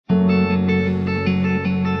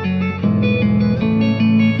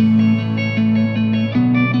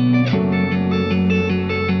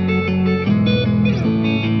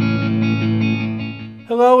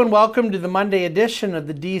and welcome to the Monday edition of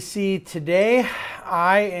the DC Today.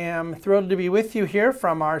 I am thrilled to be with you here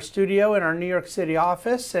from our studio in our New York City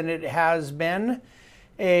office, and it has been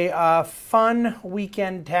a fun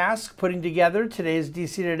weekend task putting together today's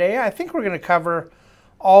DC Today. I think we're going to cover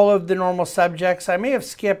all of the normal subjects. I may have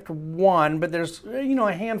skipped one, but there's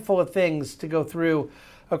a handful of things to go through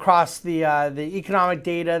across the economic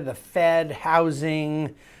data, the Fed,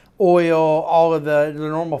 housing, oil, all of the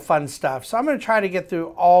normal fun stuff. So I'm going to try to get through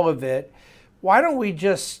all of it. Why don't we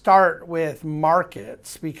just start with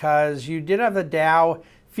markets? Because you did have the Dow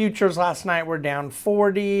futures last night were down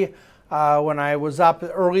 40. When I was up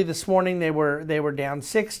early this morning, they were down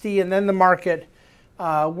 60, and then the market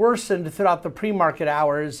worsened throughout the pre-market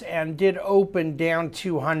hours and did open down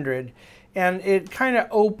 200. And it kind of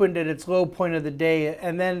opened at its low point of the day,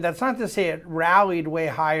 and then that's not to say it rallied way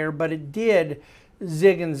higher, but it did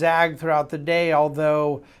zig and zag throughout the day,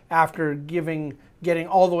 although after getting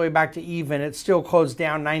all the way back to even, it still closed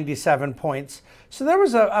down 97 points. So there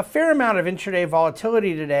was a fair amount of intraday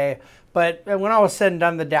volatility today, but when all was said and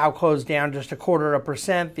done, the Dow closed down just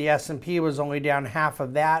 0.25%. The S&P was only down half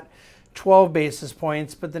of that, 12 basis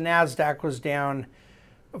points, but the NASDAQ was down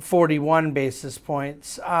 41 basis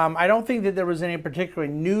points. I don't think that there was any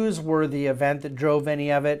particularly newsworthy event that drove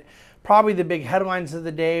any of it. Probably the big headlines of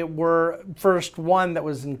the day were, first, one that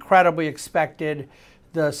was incredibly expected.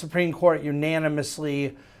 The Supreme Court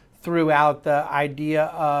unanimously threw out the idea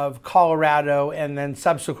of Colorado and then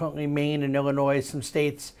subsequently Maine and Illinois, some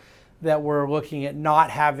states that were looking at not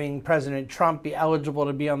having President Trump be eligible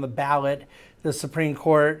to be on the ballot. The Supreme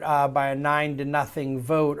Court, by a 9-0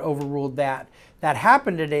 vote, overruled that. That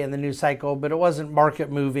happened today in the news cycle, but it wasn't market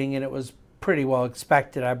moving, and it was pretty well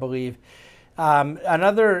expected, I believe.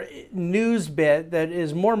 Another news bit that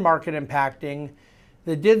is more market impacting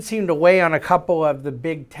that did seem to weigh on a couple of the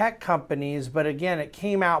big tech companies, but again, it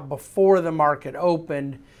came out before the market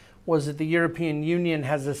opened, was that the European Union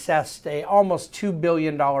has assessed a almost $2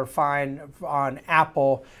 billion fine on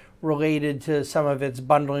Apple related to some of its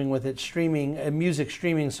bundling with its music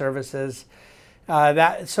streaming services.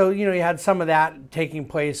 So you had some of that taking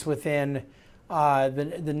place within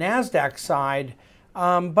the NASDAQ side.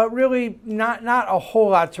 But really not a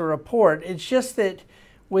whole lot to report. It's just that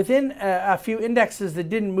within a few indexes that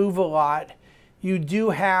didn't move a lot, you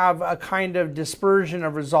do have a kind of dispersion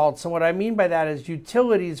of results. And what I mean by that is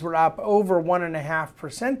utilities were up over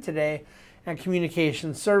 1.5% today, and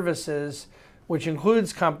communication services, which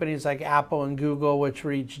includes companies like Apple and Google, which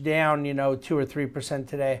were each down 2 or 3%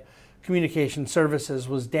 today. Communication services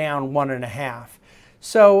was down 1.5%.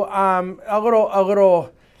 So a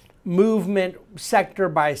little movement sector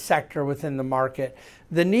by sector within the market.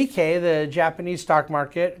 The Nikkei, the Japanese stock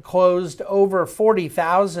market, closed over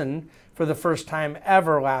 40,000 for the first time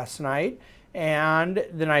ever last night. And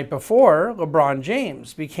the night before, LeBron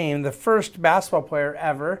James became the first basketball player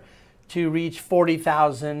ever to reach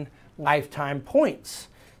 40,000 lifetime points.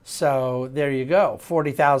 So there you go,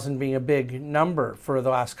 40,000 being a big number for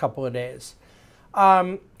the last couple of days.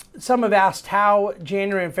 Some have asked how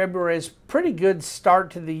January and February is a pretty good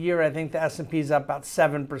start to the year. I think the S&P is up about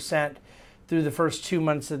 7% through the first 2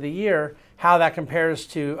 months of the year, how that compares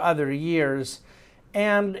to other years.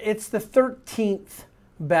 And it's the 13th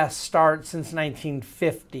best start since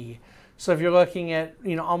 1950. So if you're looking at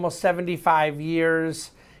almost 75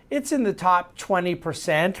 years, it's in the top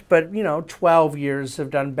 20%, but 12 years have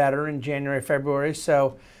done better in January, February.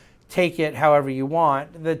 So take it however you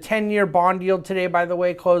want. The 10-year bond yield today, by the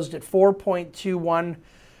way, closed at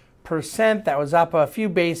 4.21%. That was up a few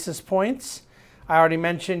basis points. I already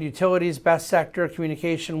mentioned utilities, best sector,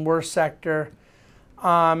 communication, worst sector.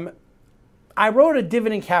 I wrote a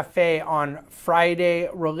Dividend Cafe on Friday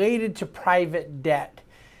related to private debt.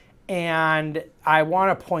 And I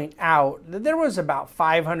want to point out that there was about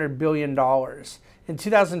 $500 billion in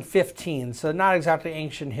 2015, so not exactly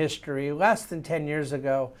ancient history, less than 10 years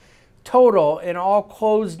ago, total in all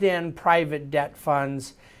closed-end private debt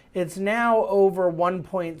funds. It's now over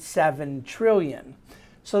 1.7 trillion.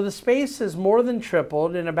 So the space has more than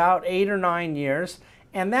tripled in about 8 or 9 years,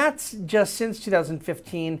 and that's just since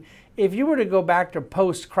 2015. If you were to go back to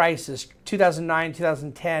post-crisis, 2009,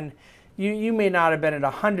 2010, you may not have been at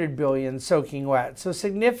 100 billion soaking wet. So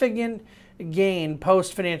significant gain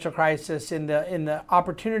post-financial crisis in the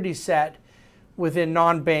opportunity set within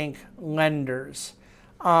non-bank lenders.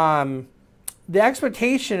 The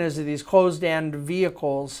expectation is that these closed-end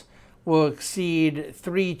vehicles will exceed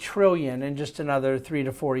 3 trillion in just another 3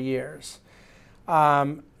 to 4 years.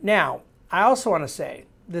 Now, I also want to say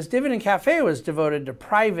this Dividend Cafe was devoted to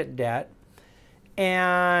private debt,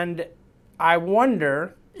 and I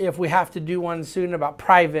wonder if we have to do one soon about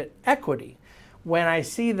private equity, when I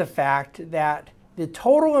see the fact that the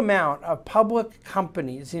total amount of public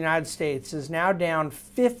companies in the United States is now down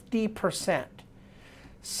 50%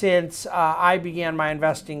 since I began my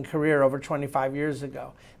investing career over 25 years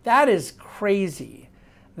ago. That is crazy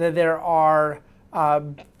that there are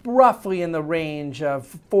roughly in the range of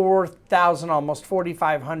 4,000, almost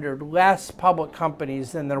 4,500 less public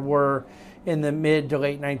companies than there were in the mid to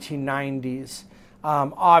late 1990s.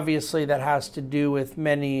 Obviously, that has to do with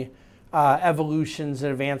many evolutions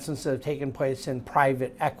and advancements that have taken place in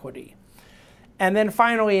private equity. And then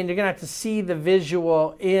finally, and you're going to have to see the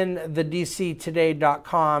visual in the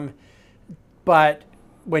dctoday.com, but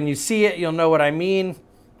when you see it, you'll know what I mean.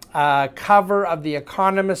 Cover of The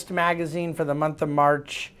Economist magazine for the month of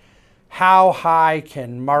March. How high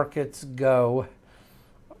can markets go?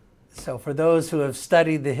 So for those who have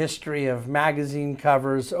studied the history of magazine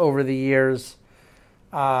covers over the years,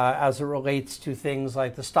 as it relates to things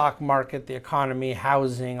like the stock market, the economy,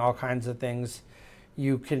 housing, all kinds of things,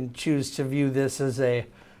 you can choose to view this as a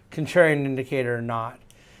contrarian indicator or not.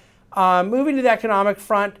 Moving to the economic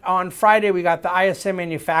front, on Friday we got the ISM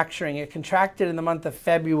manufacturing. It contracted in the month of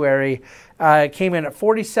February. It came in at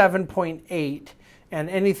 47.8, and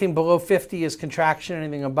anything below 50 is contraction,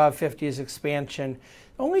 anything above 50 is expansion.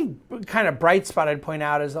 The only kind of bright spot I'd point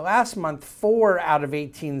out is that last month 4 out of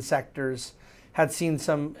 18 sectors had seen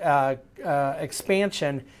some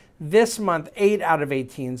expansion. This month 8 out of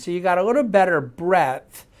 18, so you got a little better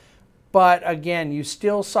breadth, but again, you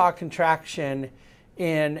still saw contraction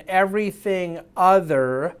in everything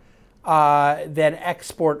other than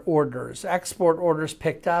export orders. Export orders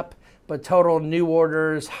picked up, but total new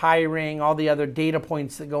orders, hiring, all the other data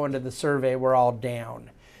points that go into the survey were all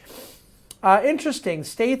down. Interesting,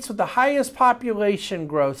 states with the highest population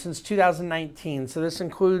growth since 2019, so this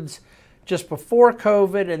includes just before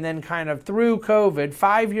COVID and then kind of through COVID,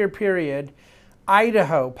 5-year period.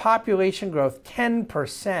 Idaho, population growth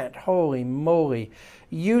 10%, holy moly.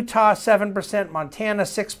 Utah 7%, Montana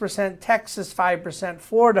 6%, Texas 5%,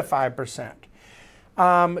 Florida 5%.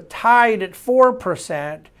 Tied at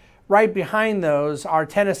 4%, right behind those are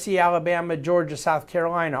Tennessee, Alabama, Georgia, South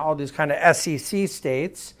Carolina, all these kind of SEC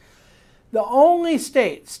states. The only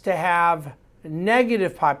states to have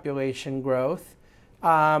negative population growth,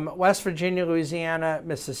 West Virginia, Louisiana,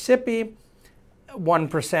 Mississippi,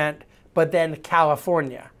 1%, but then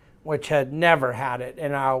California, which had never had it.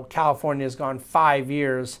 And now California has gone 5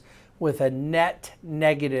 years with a net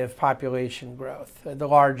negative population growth, the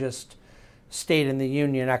largest state in the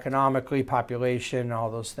union economically, population, all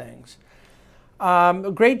those things.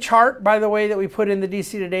 A great chart, by the way, that we put in the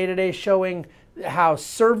DC today showing how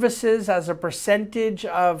services as a percentage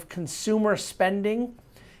of consumer spending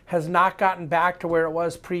has not gotten back to where it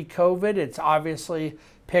was pre-COVID. It's obviously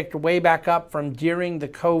picked way back up from during the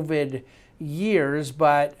COVID years,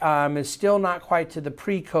 but is still not quite to the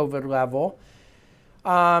pre-COVID level.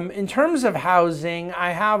 In terms of housing,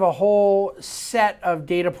 I have a whole set of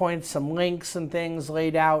data points, some links and things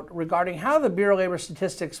laid out regarding how the Bureau of Labor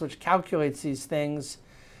Statistics, which calculates these things,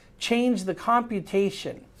 changed the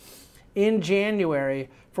computation in January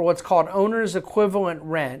for what's called owner's equivalent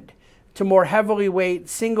rent to more heavily weight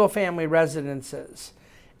single-family residences.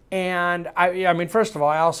 And I mean, first of all,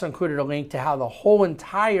 I also included a link to how the whole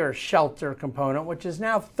entire shelter component, which is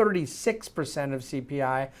now 36% of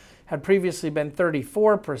CPI, had previously been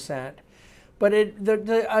 34%. But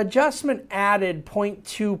the adjustment added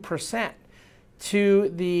 0.2% to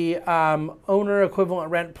the owner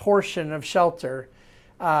equivalent rent portion of shelter.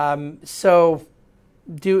 So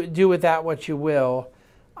do with that what you will.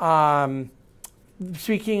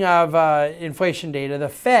 Speaking of inflation data, the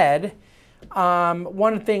Fed,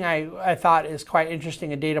 one thing I thought is quite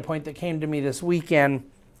interesting, a data point that came to me this weekend,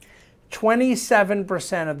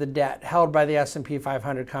 27% of the debt held by the S&P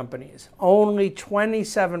 500 companies, only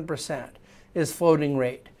 27% is floating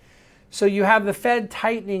rate. So you have the Fed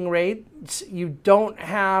tightening rates, you don't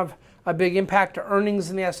have a big impact to earnings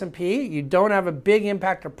in the S&P, you don't have a big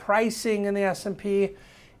impact to pricing in the S&P,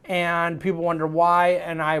 and people wonder why,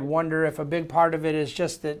 and I wonder if a big part of it is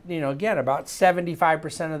just that, you know, again, about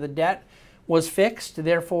 75% of the debt was fixed,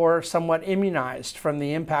 therefore somewhat immunized from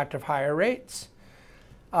the impact of higher rates.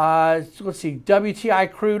 Let's see,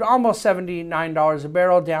 WTI crude almost $79 a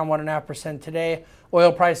barrel, down 1.5% today.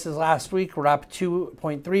 Oil prices last week were up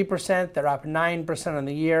 2.3%. They're up 9% on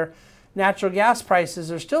the year. Natural gas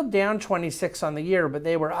prices are still down 26% on the year, but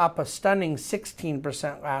they were up a stunning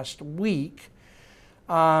 16% last week.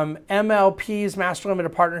 MLPs, Master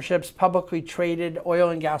Limited Partnerships, publicly traded oil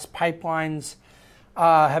and gas pipelines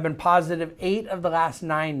have been positive 8 of the last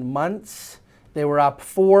 9 months. They were up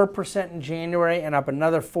 4% in January and up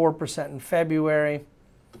another 4% in February.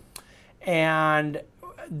 And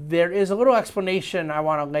there is a little explanation I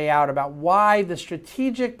want to lay out about why the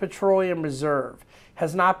Strategic Petroleum Reserve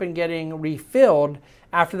has not been getting refilled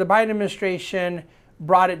after the Biden administration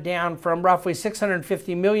brought it down from roughly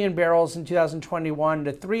 650 million barrels in 2021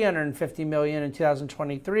 to 350 million in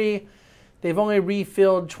 2023. They've only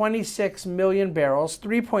refilled 26 million barrels.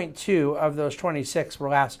 3.2 of those 26 were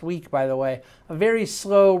last week, by the way. A very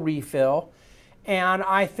slow refill. And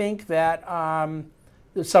I think that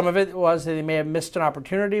some of it was that they may have missed an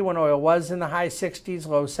opportunity when oil was in the high 60s,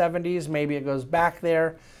 low 70s. Maybe it goes back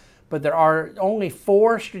there. But there are only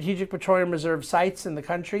 4 Strategic Petroleum Reserve sites in the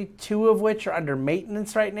country, 2 of which are under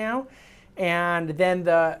maintenance right now. And then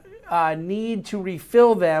the need to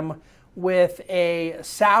refill them with a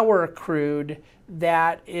sour crude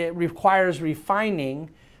that it requires refining,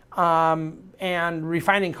 and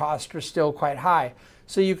refining costs are still quite high.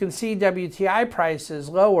 So you can see WTI prices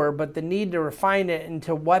lower, but the need to refine it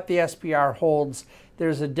into what the SPR holds,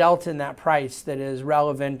 there's a delta in that price that is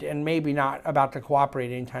relevant and maybe not about to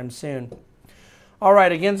cooperate anytime soon. All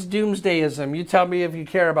right, against doomsdayism, you tell me if you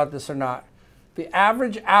care about this or not. The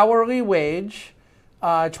average hourly wage,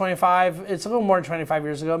 it's a little more than 25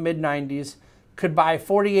 years ago, mid-90s, could buy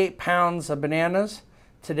 48 pounds of bananas.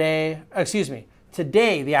 Today,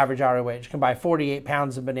 the average hourly wage can buy 48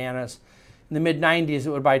 pounds of bananas. In the mid-90s, it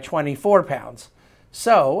would buy 24 pounds.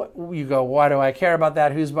 So you go, why do I care about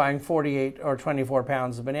that? Who's buying 48 or 24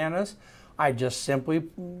 pounds of bananas? I just simply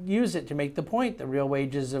use it to make the point that real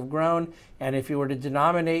wages have grown. And if you were to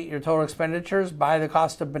denominate your total expenditures by the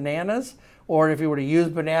cost of bananas, or if you were to use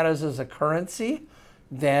bananas as a currency,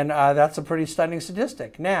 then that's a pretty stunning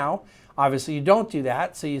statistic. Now, obviously you don't do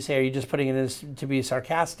that. So you say, are you just putting it in to be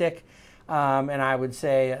sarcastic? And I would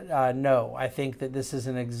say no. I think that this is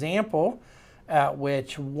an example at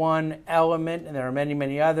which one element, and there are many,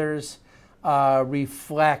 many others,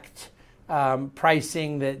 reflect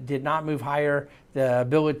pricing that did not move higher, the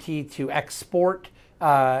ability to export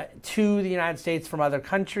to the United States from other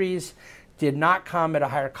countries did not come at a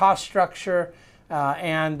higher cost structure,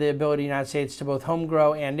 and the ability of the United States to both home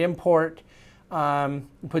grow and import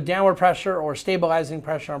put downward pressure or stabilizing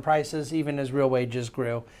pressure on prices even as real wages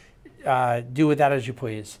grew. Do with that as you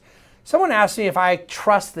please. Someone asked me if I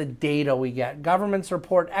trust the data we get. Governments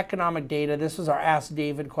report economic data. This was our Ask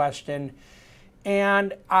David question.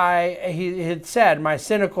 And he had said, my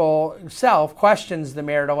cynical self questions the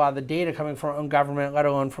merit of a lot of the data coming from our own government, let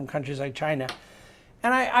alone from countries like China.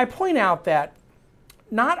 And I point out that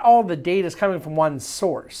not all the data is coming from one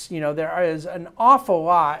source. You know, there is an awful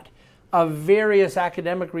lot of various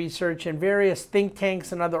academic research and various think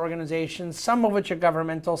tanks and other organizations, some of which are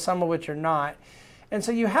governmental, some of which are not. And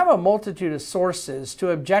so you have a multitude of sources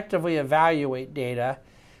to objectively evaluate data,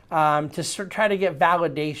 to try to get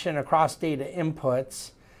validation across data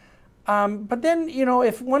inputs. But then, you know,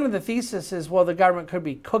 if one of the theses is, well, the government could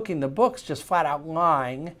be cooking the books, just flat out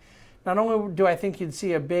lying, not only do I think you'd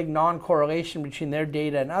see a big non-correlation between their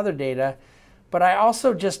data and other data, but I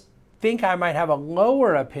also just think I might have a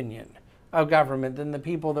lower opinion of government than the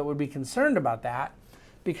people that would be concerned about that,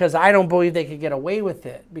 because I don't believe they could get away with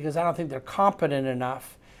it, because I don't think they're competent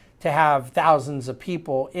enough to have thousands of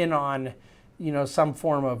people in on, you know, some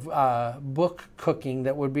form of book cooking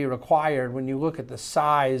that would be required when you look at the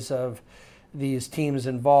size of these teams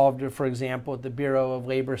involved, for example, at the Bureau of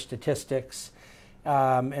Labor Statistics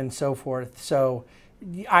and so forth. So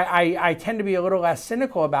I tend to be a little less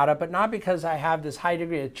cynical about it, but not because I have this high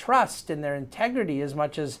degree of trust in their integrity as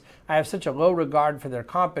much as I have such a low regard for their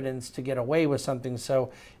competence to get away with something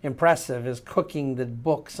so impressive as cooking the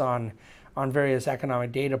books on various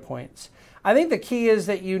economic data points. I think the key is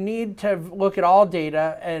that you need to look at all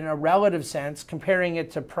data in a relative sense, comparing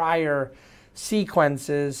it to prior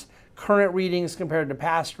sequences, current readings compared to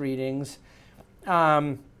past readings.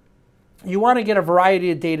 You want to get a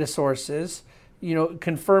variety of data sources, you know,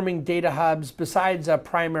 confirming data hubs besides a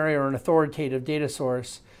primary or an authoritative data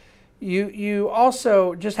source. You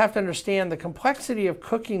also just have to understand the complexity of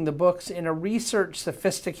cooking the books in a research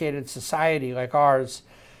sophisticated society like ours.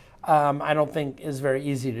 I don't think is very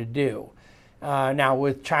easy to do. Now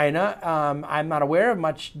with China, I'm not aware of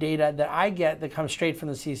much data that I get that comes straight from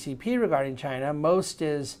the CCP regarding China. Most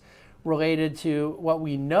is related to what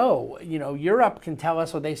we know. You know, Europe can tell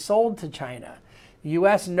us what they sold to China. The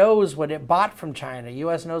U.S. knows what it bought from China. The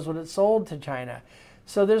U.S. knows what it sold to China.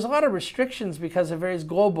 So there's a lot of restrictions because of various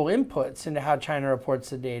global inputs into how China reports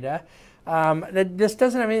the data. This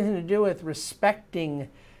doesn't have anything to do with respecting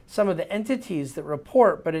some of the entities that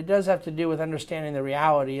report, but it does have to do with understanding the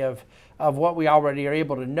reality of what we already are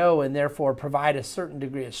able to know, and therefore provide a certain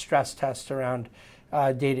degree of stress test around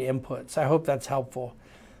data inputs. I hope that's helpful.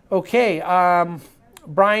 Okay,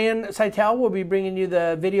 Brian Seitel will be bringing you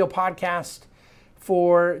the video podcast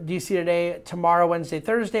for DC Today tomorrow, Wednesday,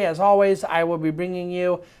 Thursday. As always, I will be bringing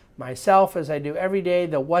you myself, as I do every day,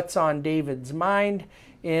 the What's on David's Mind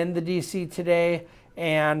in the DC Today,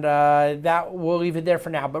 and that we'll leave it there for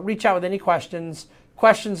now. But reach out with any questions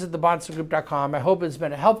at thebahnsengroup.com. I hope it's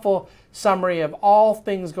been a helpful summary of all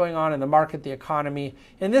things going on in the market, the economy,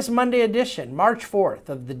 in this Monday edition, March 4th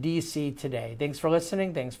of the DC Today. Thanks for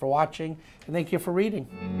listening, thanks for watching, and thank you for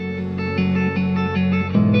reading.